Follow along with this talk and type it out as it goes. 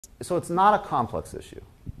So it's not a complex issue.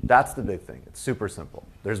 That's the big thing. It's super simple.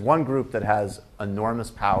 There's one group that has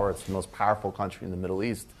enormous power. It's the most powerful country in the Middle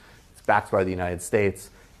East. It's backed by the United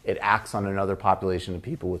States. It acts on another population of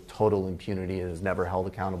people with total impunity and is never held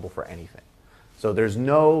accountable for anything. So there's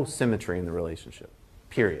no symmetry in the relationship,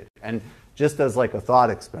 period. And just as like a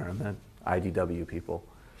thought experiment, IDW people,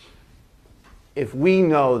 if we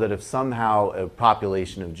know that if somehow a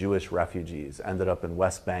population of Jewish refugees ended up in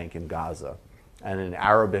West Bank and Gaza, and an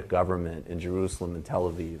Arabic government in Jerusalem and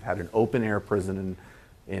Tel Aviv had an open-air prison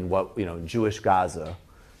in what, Jewish Gaza,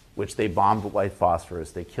 which they bombed with white phosphorus,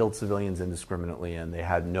 they killed civilians indiscriminately, and they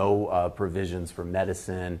had no provisions for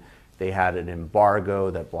medicine. They had an embargo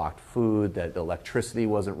that blocked food, that electricity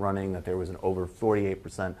wasn't running, that there was an over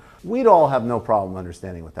 48%. We'd all have no problem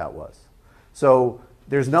understanding what that was. So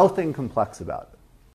there's nothing complex about it.